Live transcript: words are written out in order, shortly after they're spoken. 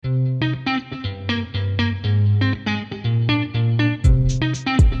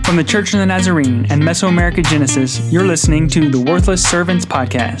From the Church of the Nazarene and Mesoamerica Genesis, you're listening to the Worthless Servants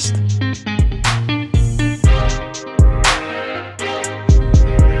Podcast.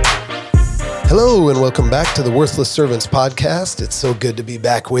 Hello and welcome back to the Worthless Servants Podcast. It's so good to be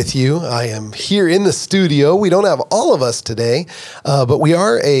back with you. I am here in the studio. We don't have all of us today, but we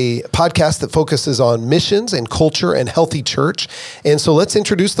are a podcast that focuses on missions and culture and healthy church. And so let's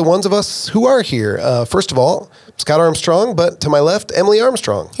introduce the ones of us who are here. First of all, Scott Armstrong, but to my left, Emily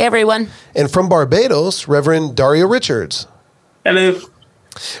Armstrong. Hey, everyone. And from Barbados, Reverend Dario Richards. Hello.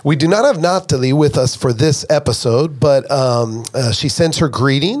 We do not have Natalie with us for this episode, but she sends her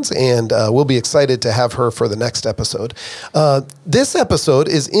greetings, and we'll be excited to have her for the next episode. This episode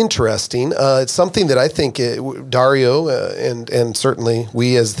is interesting. It's something that I think Dario and certainly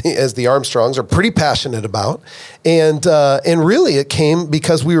we as the Armstrongs are pretty passionate about, and really it came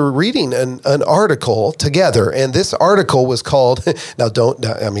because we were reading an article together, and this article was called. Now,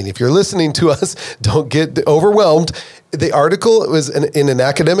 if you're listening to us, don't get overwhelmed. The article was in an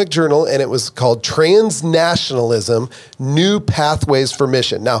academic journal, and it was called Transnationalism, New Pathways for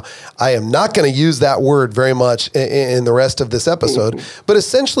Mission. Now, I am not going to use that word very much in the rest of this episode, but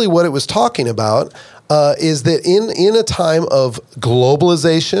essentially what it was talking about is that in a time of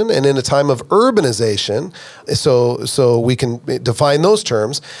globalization and in a time of urbanization, so we can define those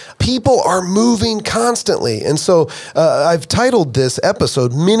terms, people are moving constantly. And so I've titled this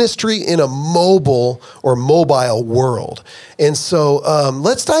episode, Ministry in a Mobile World. And so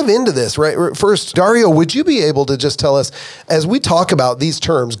let's dive into this, right? First, Dario, would you be able to just tell us, as we talk about these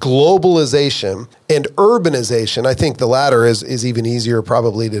terms, globalization and urbanization, I think the latter is even easier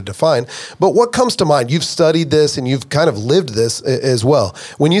probably to define, but what comes to mind? You've studied this and you've kind of lived this as well.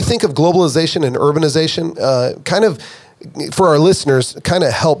 When you think of globalization and urbanization, kind of, for our listeners, kind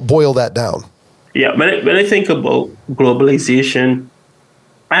of help boil that down. Yeah, when I think about globalization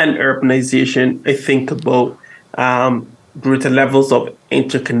and urbanization, I think about greater levels of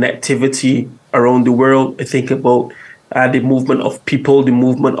interconnectivity around the world. I think about the movement of people, the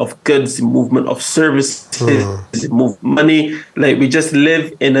movement of goods, the movement of services, the movement of money. Like, we just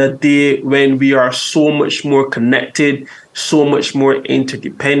live in a day when we are so much more connected, so much more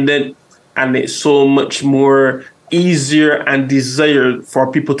interdependent, and it's so much more easier and desired for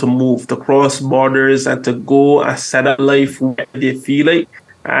people to move, to cross borders and to go and set up life where they feel like,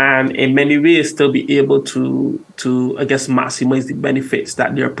 and in many ways still be able to I guess maximize the benefits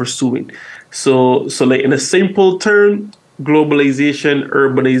that they're pursuing. So like, in a simple term, globalization,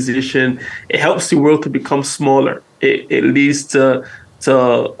 urbanization, it helps the world to become smaller. It leads to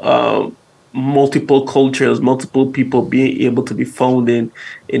multiple cultures, multiple people being able to be found in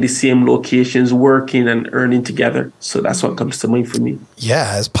the same locations, working and earning together. So that's what comes to mind for me.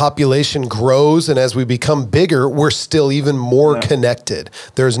 Yeah, as population grows and as we become bigger, we're still even more connected.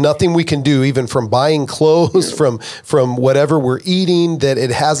 There's nothing we can do, even from buying clothes, from whatever we're eating, that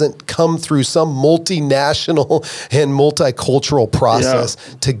it hasn't come through some multinational and multicultural process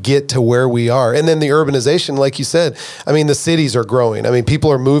to get to where we are. And then the urbanization, like you said, I mean, the cities are growing. I mean,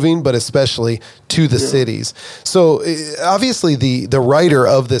 people are moving, but especially to the cities. So obviously the writer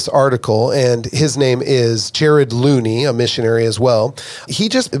of this article, and his name is Jared Looney, a missionary as well, he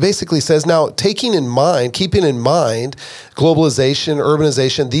just basically says, now keeping in mind globalization,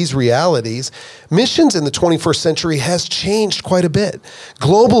 urbanization, these realities, missions in the 21st century has changed quite a bit.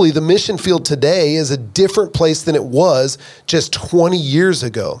 Globally, the mission field today is a different place than it was just 20 years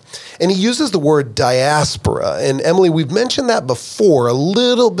ago. And he uses the word diaspora. And Emily, we've mentioned that before a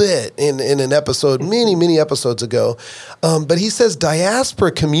little bit in an episode, many episodes ago. But he says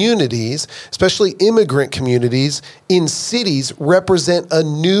diaspora communities, especially immigrant communities in cities, represent a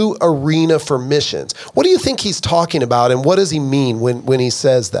new arena for missions. What do you think he's talking about, and what does he mean when he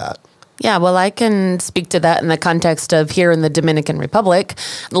says that? Yeah, well, I can speak to that in the context of here in the Dominican Republic.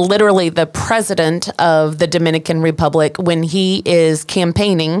 Literally, the president of the Dominican Republic, when he is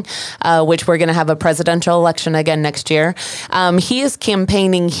campaigning, which we're going to have a presidential election again next year, he is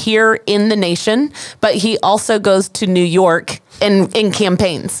campaigning here in the nation, but he also goes to New York in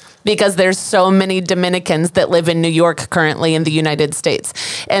campaigns, because there's so many Dominicans that live in New York currently in the United States.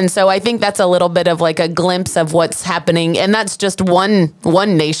 And so I think that's a little bit of like a glimpse of what's happening. And that's just one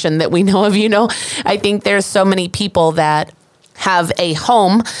nation that we know of, I think there's so many people that have a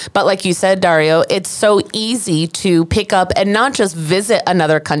home. But like you said, Dario, it's so easy to pick up and not just visit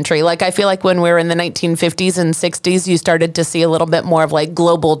another country. Like I feel like when we were in the 1950s and 60s, you started to see a little bit more of like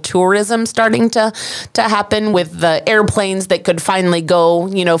global tourism starting to happen with the airplanes that could finally go,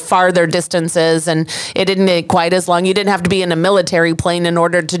 farther distances, and it didn't take quite as long. You didn't have to be in a military plane in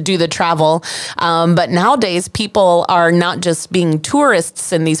order to do the travel. But nowadays, people are not just being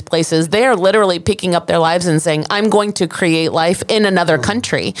tourists in these places. They are literally picking up their lives and saying, I'm going to create life in another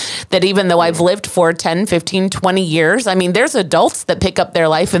country. That even though I've lived for 10, 15, 20 years, I mean, there's adults that pick up their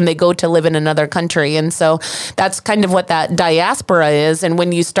life and they go to live in another country. And so that's kind of what that diaspora is. And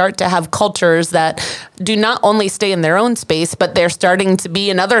when you start to have cultures that do not only stay in their own space, but they're starting to be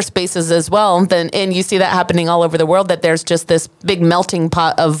in other spaces as well, and you see that happening all over the world, that there's just this big melting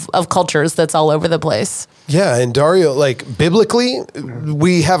pot of cultures that's all over the place. Yeah, and Dario, like biblically,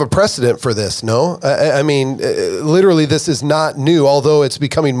 we have a precedent for this, no? I mean, literally, this is not new, although it's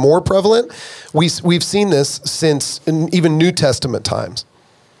becoming more prevalent. We've seen this since even New Testament times.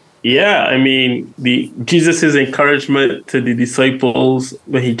 Yeah, I mean, Jesus' encouragement to the disciples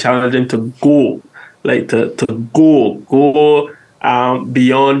when he challenged them to go, like to go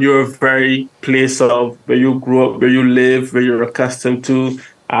beyond your very place of where you grew up, where you live, where you're accustomed to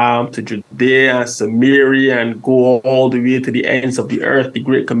Judea and Samaria, and go all the way to the ends of the earth. The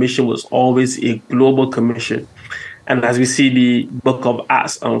Great Commission was always a global commission. And as we see the book of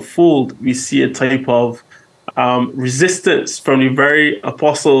Acts unfold, we see a type of resistance from the very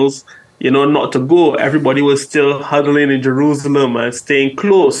apostles, not to go. Everybody was still huddling in Jerusalem and staying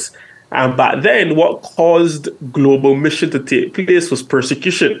close. And back then, what caused global mission to take place was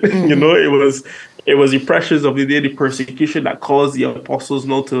persecution. Mm-hmm. It was the pressures of the day, the persecution, that caused the apostles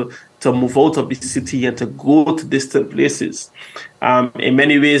now to move out of the city and to go to distant places. In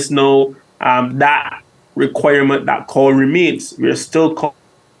many ways, now that requirement, that call remains. We are still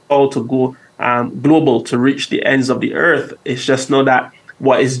called to go global, to reach the ends of the earth. It's just now that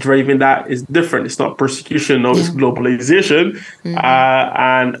what is driving that is different. It's not persecution, no, it's globalization. Mm-hmm.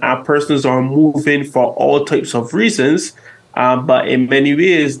 And persons are moving for all types of reasons. But in many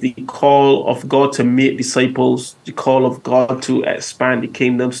ways, the call of God to make disciples, the call of God to expand the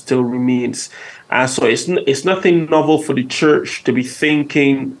kingdom still remains. So it's nothing novel for the church to be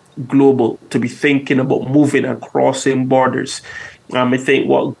thinking global, to be thinking about moving and crossing borders. I think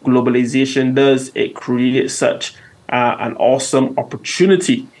what globalization does, it creates such an awesome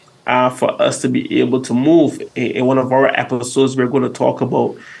opportunity for us to be able to move. In one of our episodes, we're going to talk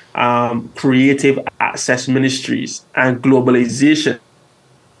about creative access ministries and globalization.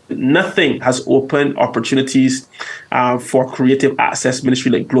 Nothing has opened opportunities for creative access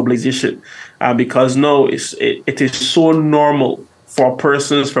ministry like globalization, because now it is so normal for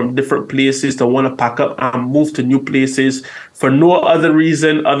persons from different places to want to pack up and move to new places for no other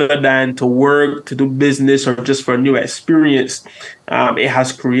reason other than to work, to do business, or just for a new experience. It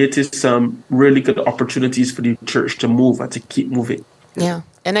has created some really good opportunities for the church to move and to keep moving. Yeah.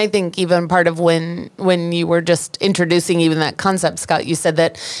 And I think even part of when you were just introducing even that concept, Scott, you said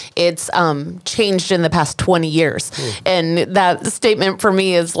that it's changed in the past 20 years. And that statement for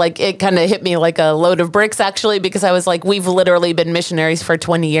me is like, it kind of hit me like a load of bricks, actually, because I was like, we've literally been missionaries for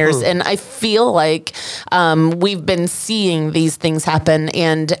 20 years. And I feel like we've been seeing these things happen.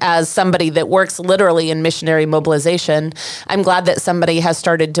 And as somebody that works literally in missionary mobilization, I'm glad that somebody has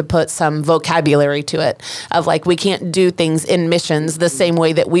started to put some vocabulary to it of like, we can't do things in missions the same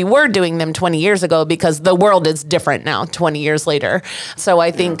way that we were doing them 20 years ago, because the world is different now 20 years later. So I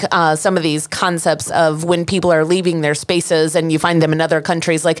think some of these concepts of when people are leaving their spaces and you find them in other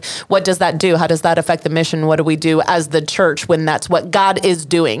countries, like what does that do? How does that affect the mission? What do we do as the church when that's what God is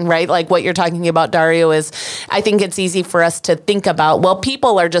doing, right? Like what you're talking about, Dario, is I think it's easy for us to think about, well,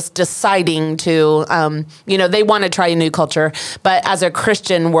 people are just deciding to, they want to try a new culture. But as a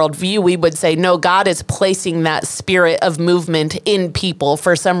Christian worldview, we would say, no, God is placing that spirit of movement in people.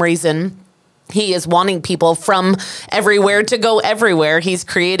 For some reason, he is wanting people from everywhere to go everywhere. He's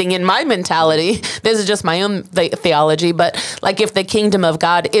creating, in my mentality, this is just my own theology, but like if the kingdom of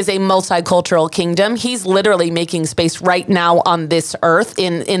God is a multicultural kingdom, he's literally making space right now on this earth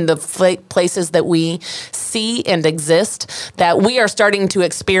in the places that we see and exist, that we are starting to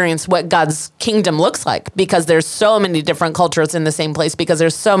experience what God's kingdom looks like, because there's so many different cultures in the same place, because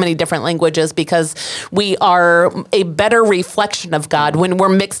there's so many different languages, because we are a better reflection of God when we're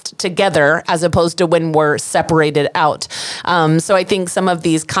mixed together as opposed to when we're separated out. So I think some of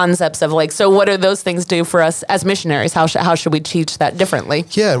these concepts of like, so what do those things do for us as missionaries? How should we teach that differently?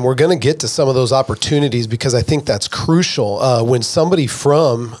 Yeah, and we're going to get to some of those opportunities because I think that's crucial. When somebody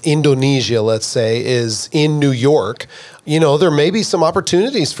from Indonesia, let's say, is in New York, there may be some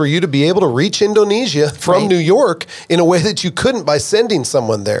opportunities for you to be able to reach Indonesia from New York in a way that you couldn't by sending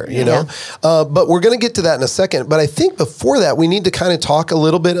someone there, you know. But we're going to get to that in a second. But I think before that, we need to kind of talk a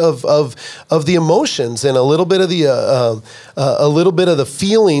little bit of the emotions and a little bit of the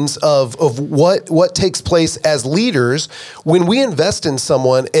feelings of what takes place as leaders when we invest in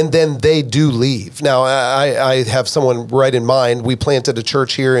someone and then they do leave. Now, I have someone right in mind. We planted a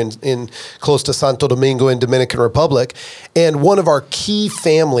church here in close to Santo Domingo in Dominican Republic, and one of our key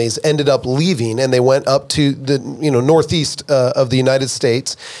families ended up leaving, and they went up to the northeast of the United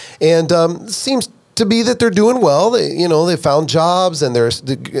States, and seems to be that they're doing well. They found jobs, and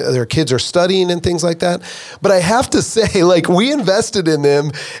their kids are studying and things like that. But I have to say, like, we invested in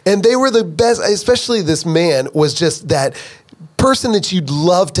them, and they were the best. Especially this man was just that person that you'd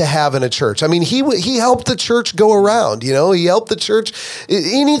love to have in a church. I mean, he helped the church go around, he helped the church.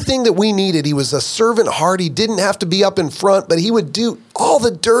 Anything that we needed, he was a servant heart. He didn't have to be up in front, but he would do all the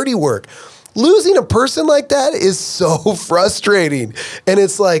dirty work. Losing a person like that is so frustrating. And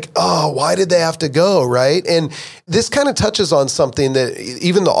it's like, oh, why did they have to go, right? And this kind of touches on something that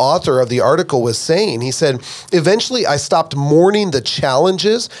even the author of the article was saying. He said, eventually I stopped mourning the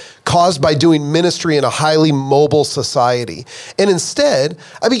challenges caused by doing ministry in a highly mobile society. And instead,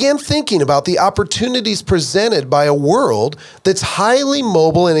 I began thinking about the opportunities presented by a world that's highly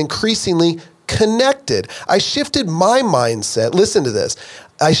mobile and increasingly connected. I shifted my mindset. Listen to this.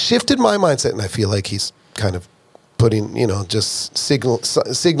 I shifted my mindset, and I feel like he's kind of putting, just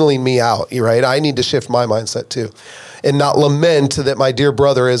signaling me out, right? I need to shift my mindset too, and not lament that my dear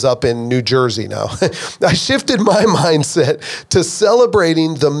brother is up in New Jersey now. I shifted my mindset to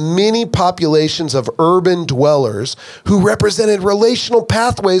celebrating the many populations of urban dwellers who represented relational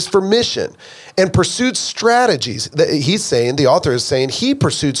pathways for mission and pursued strategies that the author is saying, he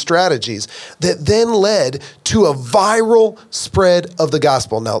pursued strategies that then led to a viral spread of the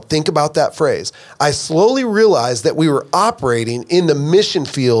gospel. Now, think about that phrase. I slowly realized that we were operating in the mission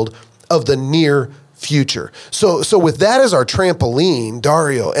field of the near future. So with that as our trampoline,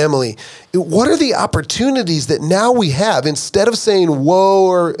 Dario, Emily, what are the opportunities that now we have instead of saying,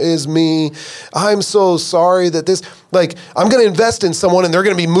 woe is me, I'm so sorry that this, like, I'm going to invest in someone and they're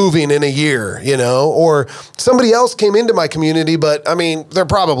going to be moving in a year, or somebody else came into my community, but I mean, they're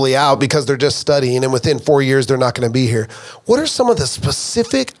probably out because they're just studying and within 4 years, they're not going to be here. What are some of the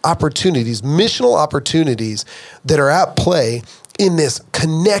specific opportunities, missional opportunities that are at play in this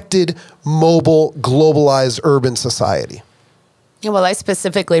connected, mobile, globalized urban society? Yeah, well, I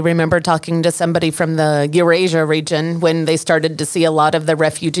specifically remember talking to somebody from the Eurasia region when they started to see a lot of the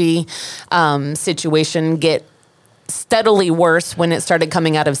refugee situation get steadily worse when it started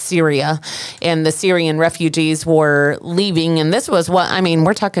coming out of Syria, and the Syrian refugees were leaving. And this was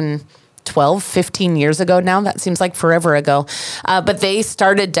we're talking 12, 15 years ago now. That seems like forever ago. But they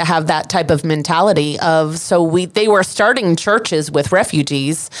started to have that type of mentality they were starting churches with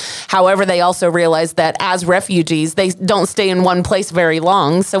refugees. However, they also realized that as refugees, they don't stay in one place very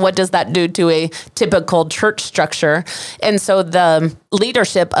long. So what does that do to a typical church structure? And so the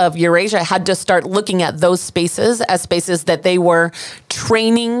leadership of Eurasia had to start looking at those spaces as spaces that they were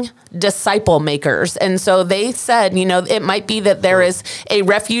training disciple makers. And so they said, it might be that there is a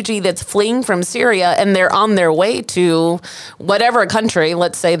refugee that's fleeing from Syria and they're on their way to whatever country.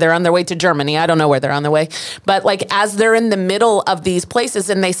 Let's say they're on their way to Germany. I don't know where they're on their way. But as they're in the middle of these places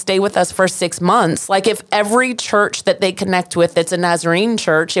and they stay with us for 6 months, if every church that they connect with that's a Nazarene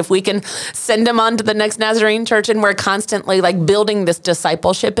church, if we can send them on to the next Nazarene church and we're constantly building this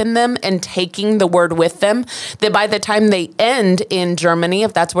discipleship in them and taking the word with them, that by the time they end in Germany,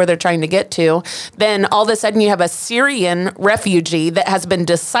 if that's where they're trying to get to, then all of a sudden you have a Syrian refugee that has been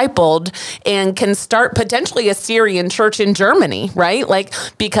discipled and can start potentially a Syrian church in Germany, right?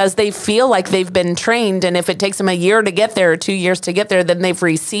 Because they feel like they've been trained, and if it takes them a year to get there or 2 years to get there, then they've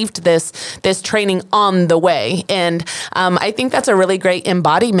received this training on the way. And I think that's a really great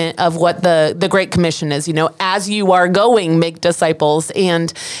embodiment of what the Great Commission is. As you are going, make disciples,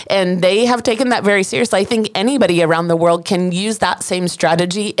 and they have taken that very seriously. I think anybody around the world can use that same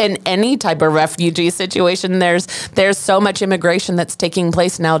strategy in any type of refugee situation. There's so much immigration that's taking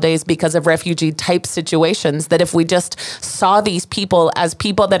place nowadays because of refugee type situations that if we just saw these people as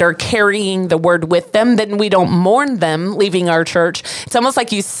people that are carrying the word with them, then we don't mourn them leaving our church. It's almost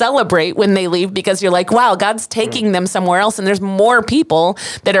like you celebrate when they leave because you're like, wow, God's taking them somewhere else, and there's more people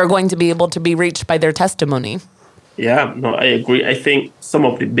that are going to be able to be reached by their testimony. Yeah, no, I agree. I think some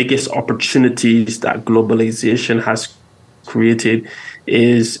of the biggest opportunities that globalization has created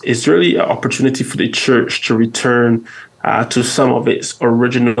is really an opportunity for the church to return to some of its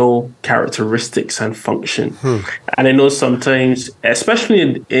original characteristics and function. And I know sometimes,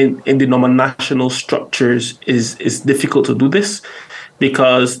 especially in denominational structures, is difficult to do this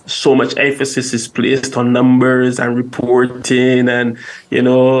because so much emphasis is placed on numbers and reporting, and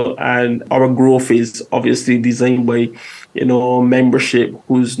and our growth is obviously designed by membership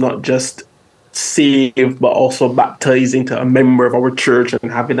who's not just saved but also baptized into a member of our church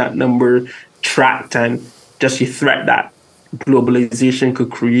and having that number tracked, and just the threat that globalization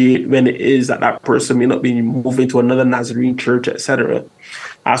could create when it is that person may not be moving to another Nazarene church, etc.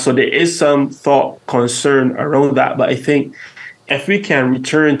 So there is some thought, concern around that. But I think if we can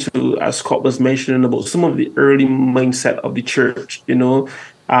return to, as Scott was mentioning, about some of the early mindset of the church,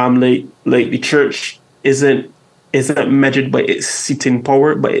 like the church isn't measured by its seating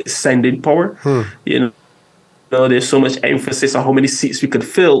power, but its sending power. There's so much emphasis on how many seats we could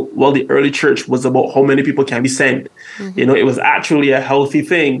fill. Well, the early church was about how many people can be sent. It was actually a healthy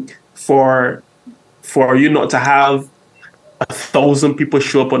thing for you not to have 1,000 people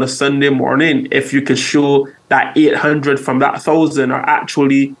show up on a Sunday morning if you could show that 800 from that 1,000 are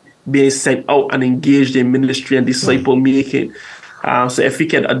actually being sent out and engaged in ministry and disciple making. So if we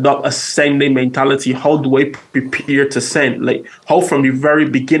can adopt a sending mentality, how do I prepare to send? Like how from the very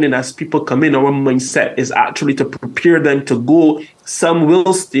beginning as people come in, our mindset is actually to prepare them to go. Some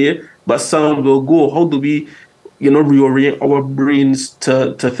will stay, but some will go. How do we, reorient our brains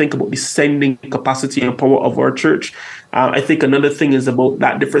to think about the sending capacity and power of our church? I think another thing is about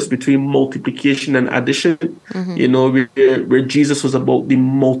that difference between multiplication and addition. Where Jesus was about the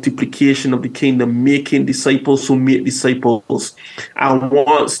multiplication of the kingdom, making disciples who make disciples. And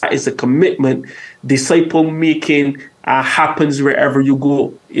once that is a commitment, disciple making happens wherever you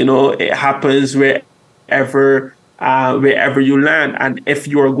go. It happens wherever you land. And if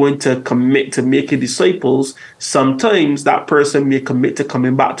you are going to commit to making disciples, sometimes that person may commit to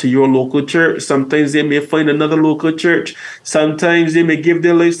coming back to your local church. Sometimes they may find another local church. Sometimes they may give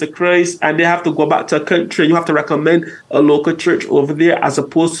their lives to Christ and they have to go back to a country. You have to recommend a local church over there as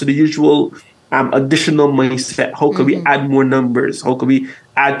opposed to the usual additional mindset. How can we add more numbers? How can we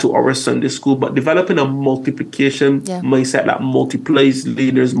add to our Sunday school? But developing a multiplication mindset that multiplies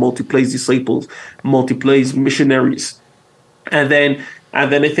leaders, multiplies disciples, multiplies missionaries. And then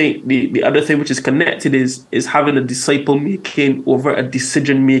I think the other thing which is connected is having a disciple making over a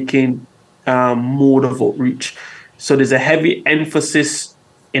decision making mode of outreach. So there's a heavy emphasis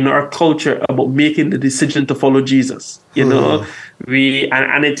in our culture about making the decision to follow Jesus. And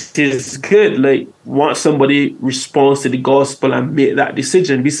it is good. Like once somebody responds to the gospel and make that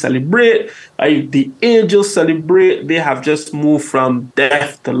decision, we celebrate. The angels celebrate. They have just moved from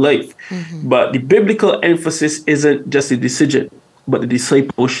death to life. But the biblical emphasis isn't just the decision, but the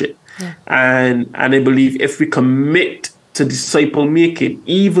discipleship. And I believe if we commit to disciple making,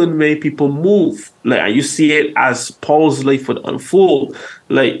 even when people move, like you see it as Paul's life would unfold.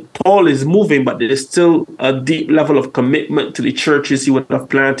 Like Paul is moving, but there's still a deep level of commitment to the churches he would have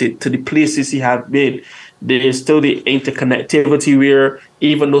planted, to the places he had been. There's still the interconnectivity where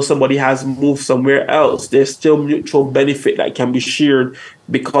even though somebody has moved somewhere else, there's still mutual benefit that can be shared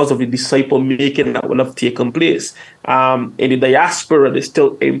because of the disciple making that would have taken place. In the diaspora, there's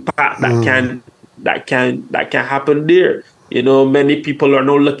still impact that can happen there. Many people are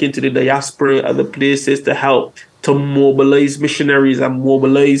now looking to the diaspora and other places to help to mobilize missionaries and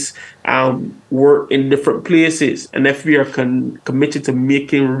mobilize work in different places. And if we are committed to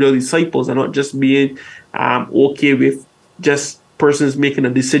making real disciples and not just being okay with just persons making a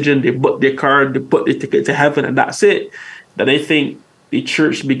decision, they book their car, they put their ticket to heaven, and that's it, then I think the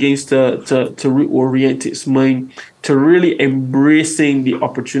church begins to reorient its mind to really embracing the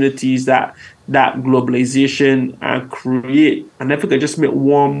opportunities that globalization create. And if we could just make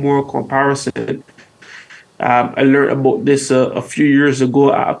one more comparison, I learned about this a few years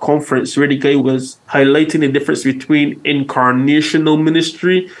ago at a conference where the guy was highlighting the difference between incarnational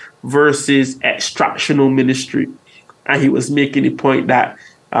ministry versus extractional ministry. And he was making the point that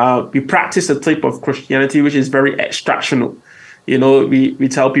we practice a type of Christianity which is very extractional. We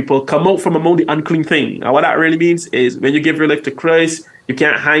tell people, come out from among the unclean thing. And what that really means is when you give your life to Christ, you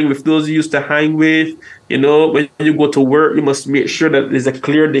can't hang with those you used to hang with. When you go to work, you must make sure that there's a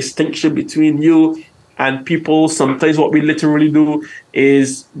clear distinction between you and people. Sometimes what we literally do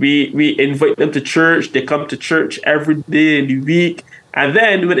is we invite them to church. They come to church every day in the week. And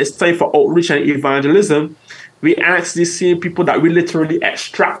then when it's time for outreach and evangelism, we ask these same people that we literally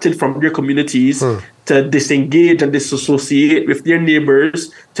extracted from their communities to disengage and disassociate with their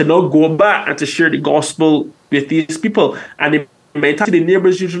neighbors, to now go back and to share the gospel with these people. And the mentality the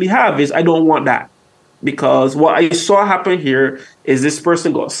neighbors usually have is, I don't want that. because what I saw happen here is this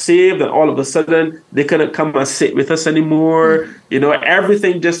person got saved and all of a sudden they couldn't come and sit with us anymore.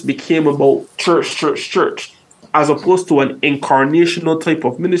 Everything just became about church, as opposed to an incarnational type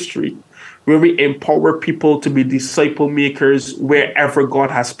of ministry where we empower people to be disciple makers wherever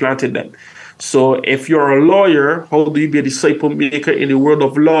God has planted them. So if you're a lawyer, how do you be a disciple maker in the world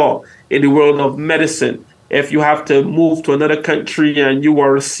of law, in the world of medicine? If you have to move to another country and you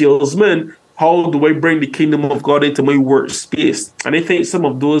are a salesman, how do I bring the kingdom of God into my workspace? And I think some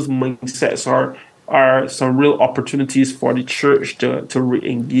of those mindsets are some real opportunities for the church to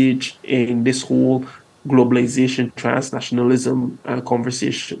re-engage in this whole globalization, transnationalism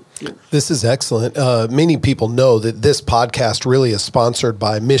conversation. Yeah. This is excellent. Many people know that this podcast really is sponsored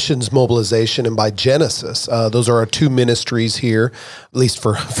by Missions Mobilization and by Genesis. Those are our two ministries here, at least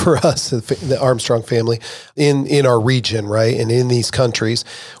for us, the Armstrong family, in our region, right, and in these countries.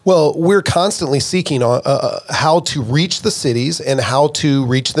 Well, we're constantly seeking how to reach the cities and how to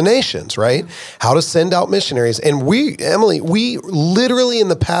reach the nations, right? How to send out missionaries. And we literally in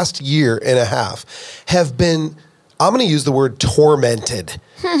the past year and a half have been, I'm going to use the word tormented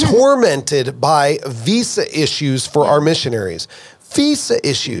by visa issues for our missionaries. Visa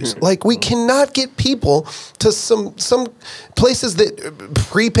issues. Like, we cannot get people to some places that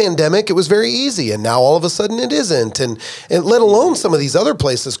pre-pandemic it was very easy, and now all of a sudden it isn't, and let alone some of these other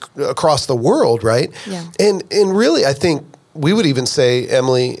places across the world, right? Yeah. And really, I think we would even say,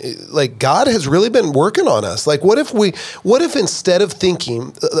 Emily, like, God has really been working on us. Like, what if instead of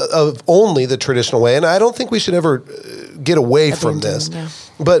thinking of only the traditional way, and I don't think we should ever get away from this,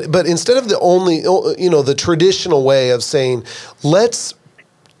 but instead of the traditional way of saying, let's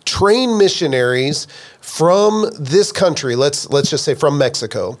train missionaries from this country, let's just say from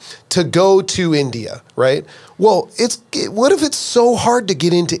Mexico, to go to India, right? Well, what if it's so hard to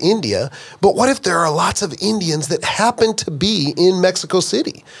get into India, but what if there are lots of Indians that happen to be in Mexico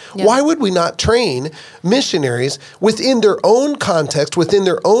City? Yeah. Why would we not train missionaries within their own context, within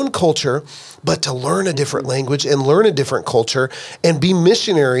their own culture, but to learn a different language and learn a different culture and be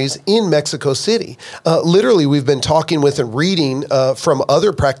missionaries in Mexico City? Literally, we've been talking with and reading from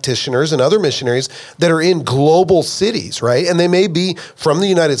other practitioners and other missionaries that are in global cities, right? And they may be from the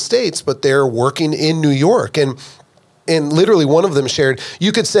United States, but they're working in New York. And literally one of them shared,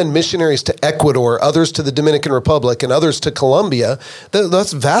 you could send missionaries to Ecuador, others to the Dominican Republic, and others to Colombia.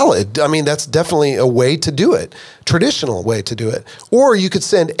 That's valid. I mean, that's definitely a way to do it, traditional way to do it. Or you could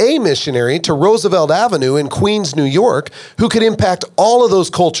send a missionary to Roosevelt Avenue in Queens, New York, who could impact all of those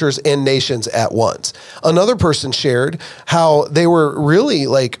cultures and nations at once. Another person shared how they were really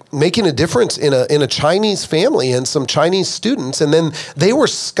like making a difference in a Chinese family and some Chinese students, and then they were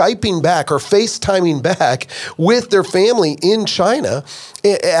Skyping back or FaceTiming back with their family in China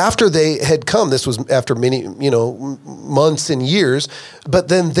after they had come. This was after many, months and years, but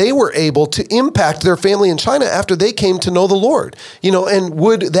then they were able to impact their family in China after they came to know the Lord, and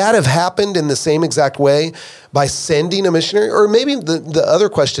would that have happened in the same exact way by sending a missionary? Or maybe the other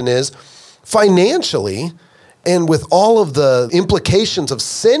question is, financially, and with all of the implications of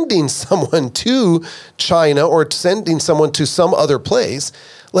sending someone to China or sending someone to some other place,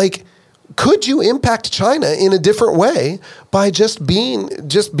 like, could you impact China in a different way by just being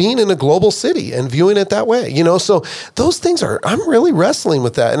in a global city and viewing it that way? So those things I'm really wrestling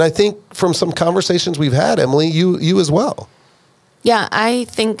with that. And I think from some conversations we've had, Emily, you as well. Yeah, I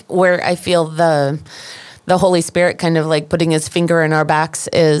think where I feel the Holy Spirit kind of like putting his finger in our backs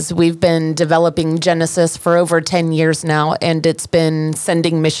is we've been developing Genesis for over 10 years now, and it's been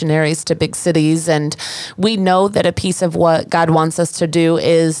sending missionaries to big cities. And we know that a piece of what God wants us to do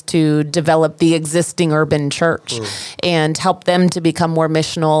is to develop the existing urban church and help them to become more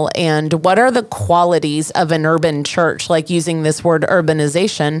missional. And what are the qualities of an urban church? Like, using this word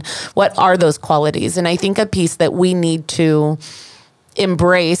urbanization, what are those qualities? And I think a piece that we need to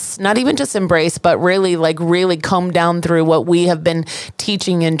embrace, not even just embrace, but really comb down through what we have been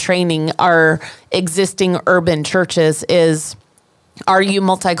teaching and training our existing urban churches is, are you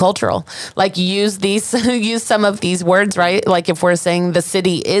multicultural? Like, use some of these words, right? Like, if we're saying the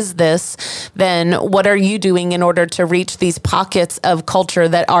city is this, then what are you doing in order to reach these pockets of culture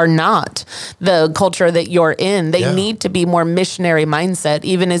that are not the culture that you're in? They need to be more missionary mindset.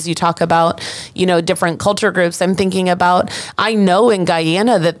 Even as you talk about, different culture groups, I'm thinking about, I know in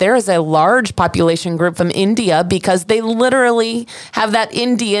Guyana that there is a large population group from India because they literally have that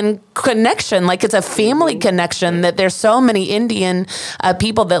Indian connection. Like, it's a family connection, that there's so many Indian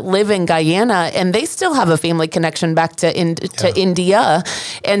people that live in Guyana, and they still have a family connection back to India.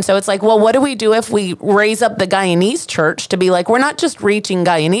 And so it's like, well, what do we do if we raise up the Guyanese church to be like, we're not just reaching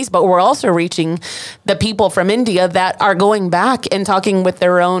Guyanese, but we're also reaching the people from India that are going back and talking with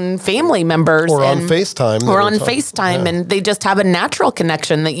their own family members. Or on FaceTime. Or on FaceTime, and they just have a natural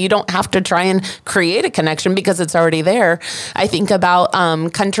connection that you don't have to try and create a connection because it's already there. I think about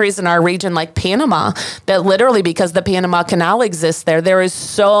countries in our region like Panama, that literally, because the Panama Canal exists there is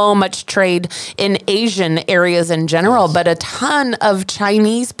so much trade in Asian areas in general, but a ton of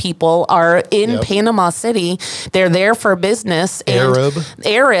Chinese people are in Panama City. They're there for business. Arab.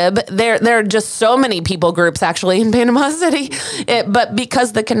 There are just so many people groups actually in Panama City, but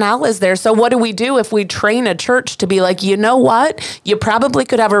because the canal is there. So what do we do if we train a church to be like, you know what? You probably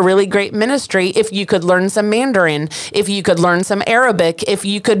could have a really great ministry if you could learn some Mandarin, if you could learn some Arabic, if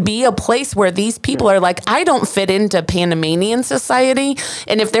you could be a place where these people are like, I don't fit into Panamanian society.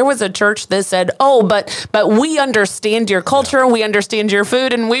 And if there was a church that said, oh, but we understand your culture, we understand your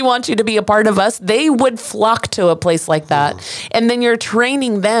food, and we want you to be a part of us, they would flock to a place like that. And then you're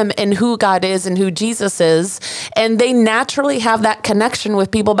training them in who God is and who Jesus is. And they naturally have that connection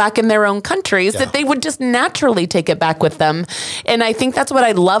with people back in their own countries that they would just naturally take it back with them. And I think that's what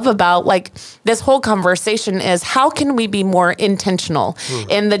I love about like this whole conversation is how can we be more intentional?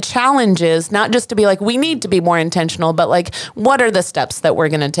 And the challenge is not just to be like, we need to be more intentional, but like, what are the steps that we're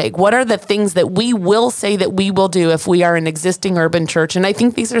going to take? What are the things that we will say that we will do if we are an existing urban church? And I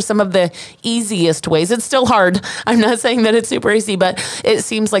think these are some of the easiest ways. It's still hard. I'm not saying that it's super easy, but it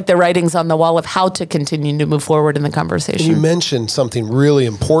seems like the writing's on the wall of how to continue to move forward in the conversation. You mentioned something really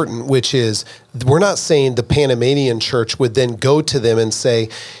important, which is we're not saying the Panamanian church would then go to them and say,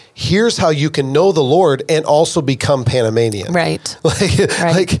 here's how you can know the Lord and also become Panamanian. Right.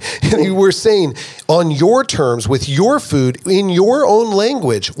 Like we're saying on your terms, with your food, in your own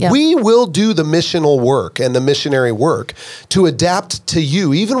language, we will do the missional work and the missionary work to adapt to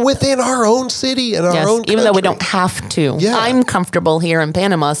you, even within our own city and our own country. Even though we don't have to. Yeah. I'm comfortable here in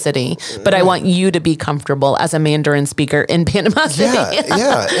Panama City, but I want you to be comfortable as a Mandarin speaker in Panama City.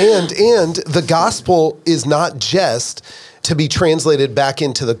 And the gospel is not just to be translated back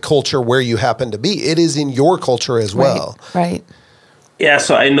into the culture where you happen to be. It is in your culture as well. Right. Yeah,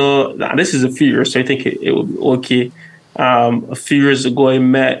 so I know this is a few years, so I think it would be okay. A few years ago, I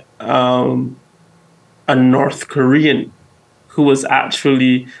met a North Korean who was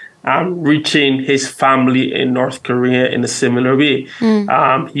actually reaching his family in North Korea in a similar way.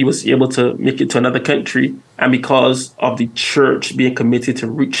 He was able to make it to another country, and because of the church being committed to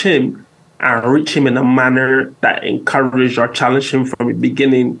reach him in a manner that encouraged or challenged him from the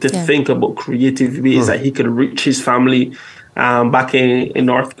beginning to think about creative ways that he could reach his family back in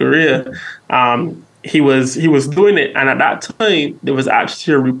North Korea. He was doing it, and at that time there was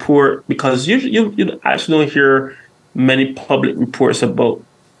actually a report, because you actually don't hear many public reports about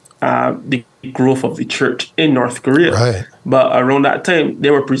the growth of the church in North Korea. Right. But around that time,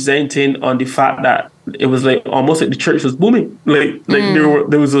 they were presenting on the fact that it was like almost like the church was booming. Like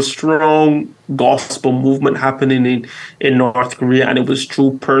there was a strong gospel movement happening in North Korea, and it was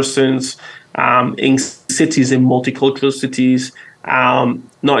through persons in cities, in multicultural cities,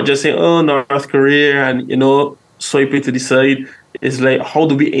 not just saying, oh, North Korea, and swipe it to the side. It's like, how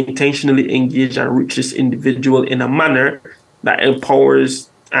do we intentionally engage and reach this individual in a manner that empowers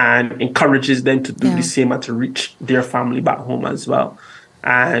and encourages them to do the same and to reach their family back home as well.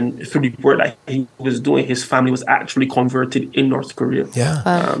 And through the work that he was doing, his family was actually converted in North Korea.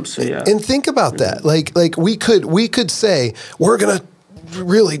 And think about that. Like we could say, we're going to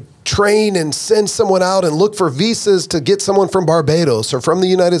really train and send someone out and look for visas to get someone from Barbados or from the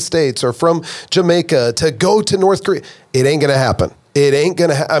United States or from Jamaica to go to North Korea. It ain't going to happen. It ain't going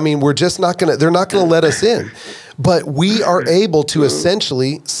to we're just not going to, they're not going to let us in. But we are able to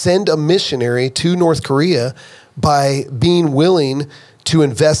essentially send a missionary to North Korea by being willing to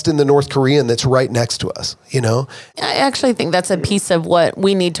invest in the North Korean that's right next to us, I actually think that's a piece of what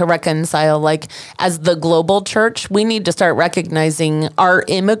we need to reconcile. Like, as the global church, we need to start recognizing our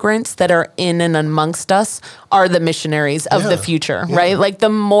immigrants that are in and amongst us are the missionaries of the future, right? Like, the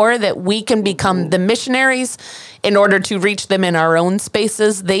more that we can become the missionaries in order to reach them in our own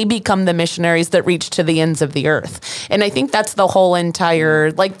spaces, they become the missionaries that reach to the ends of the earth. And I think that's the whole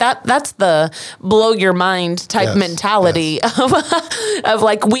entire, that's the blow your mind type mentality of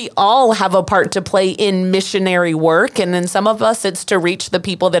like, we all have a part to play in missionary work. And in some of us, it's to reach the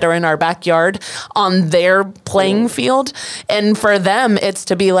people that are in our backyard on their playing field. And for them, it's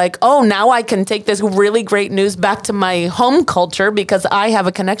to be like, oh, now I can take this really great news back to my home culture because I have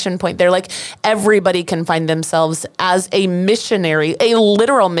a connection point there. Like, everybody can find themselves as a missionary, a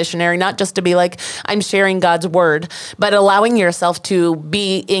literal missionary, not just to be like, I'm sharing God's word, but allowing yourself to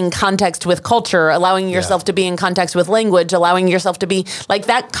be in context with culture, allowing yourself to be in context with language, allowing yourself to be like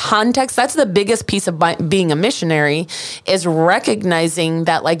that context. That's the biggest piece of being a missionary, is recognizing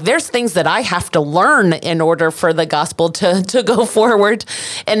that like there's things that I have to learn in order for the gospel to go forward.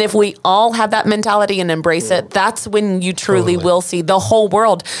 And if we all have that mentality and embrace it, that's when you truly will see the whole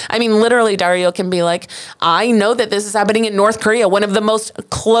world. I mean, literally, Dario can be like, I know that this is happening in North Korea, one of the most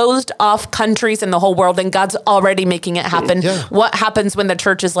closed off countries in the whole world, and God's already making it happen. Yeah. What happens when the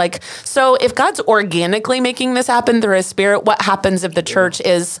church is like, so if God's organically making this happen through his spirit, what happens if the church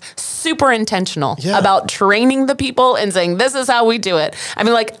is super intentional about training the people and saying, this is how we do it? I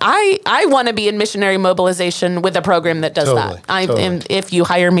mean, like, I want to be in missionary mobilization with a program that does that. And if you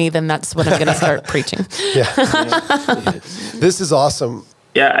hire me, then that's what I'm going to start preaching. This is awesome.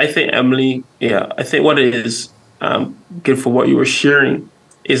 Yeah, I think, Emily, I think what is good for what you were sharing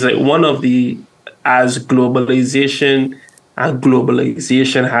is like one of the, as globalization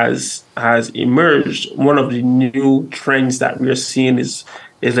has emerged, one of the new trends that we are seeing is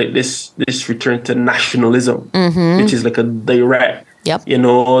like this return to nationalism, which is like a direct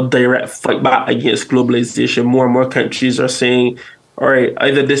fight back against globalization. More and more countries are saying, all right,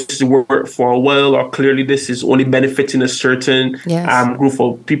 either this is work for a while, or clearly this is only benefiting a certain group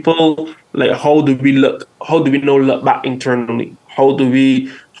of people. Like, how do we now look back internally? How do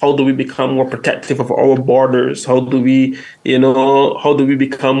we become more protective of our borders? How do we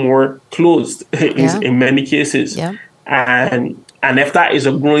become more closed in many cases? Yeah. And if that is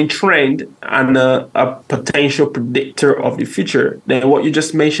a growing trend and a potential predictor of the future, then what you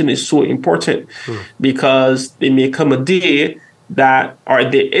just mentioned is so important, because there may come a day there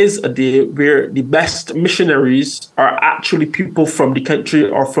is a day where the best missionaries are actually people from the country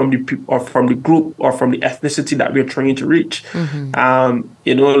or from the group or from the ethnicity that we're trying to reach.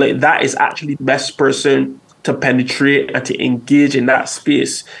 Like that is actually the best person to penetrate and to engage in that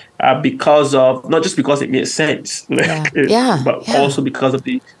space, because of, not just because it makes sense, but also because of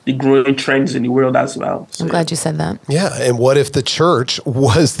the growing trends in the world as well. So, I'm glad you said that. Yeah, and what if the church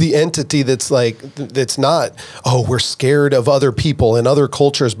was the entity that's not, oh, we're scared of other people and other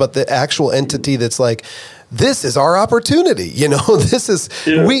cultures, but the actual entity that's like, this is our opportunity. This is,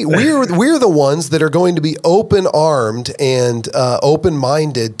 we're the ones that are going to be open-armed and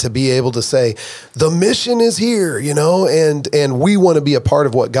open-minded to be able to say, the mission is here, and we want to be a part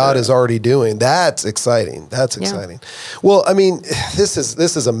of what God is already doing. That's exciting. That's exciting. Well, I mean, this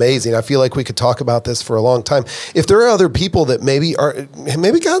is amazing. I feel like we could talk about this for a long time. If there are other people that maybe I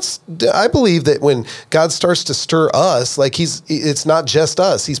believe that when God starts to stir us, like it's not just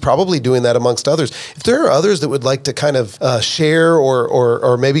us. He's probably doing that amongst others. If there are others that would like to kind of share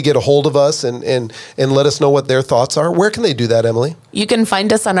or maybe get a hold of us and let us know what their thoughts are, where can they do that, Emily? You can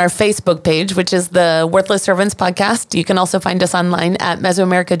find us on our Facebook page, which is the Worthless Servants Podcast. You can also find us online at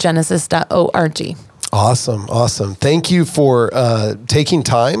mesoamericagenesis.org. Awesome. Thank you for taking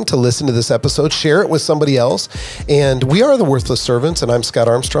time to listen to this episode. Share it with somebody else. And we are the Worthless Servants, and I'm Scott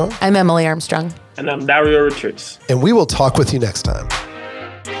Armstrong. I'm Emily Armstrong. And I'm Dario Richards. And we will talk with you next time.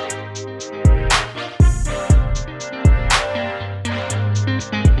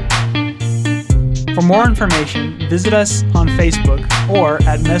 For more information, visit us on Facebook or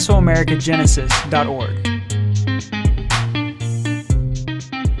at mesoamericagenesis.org.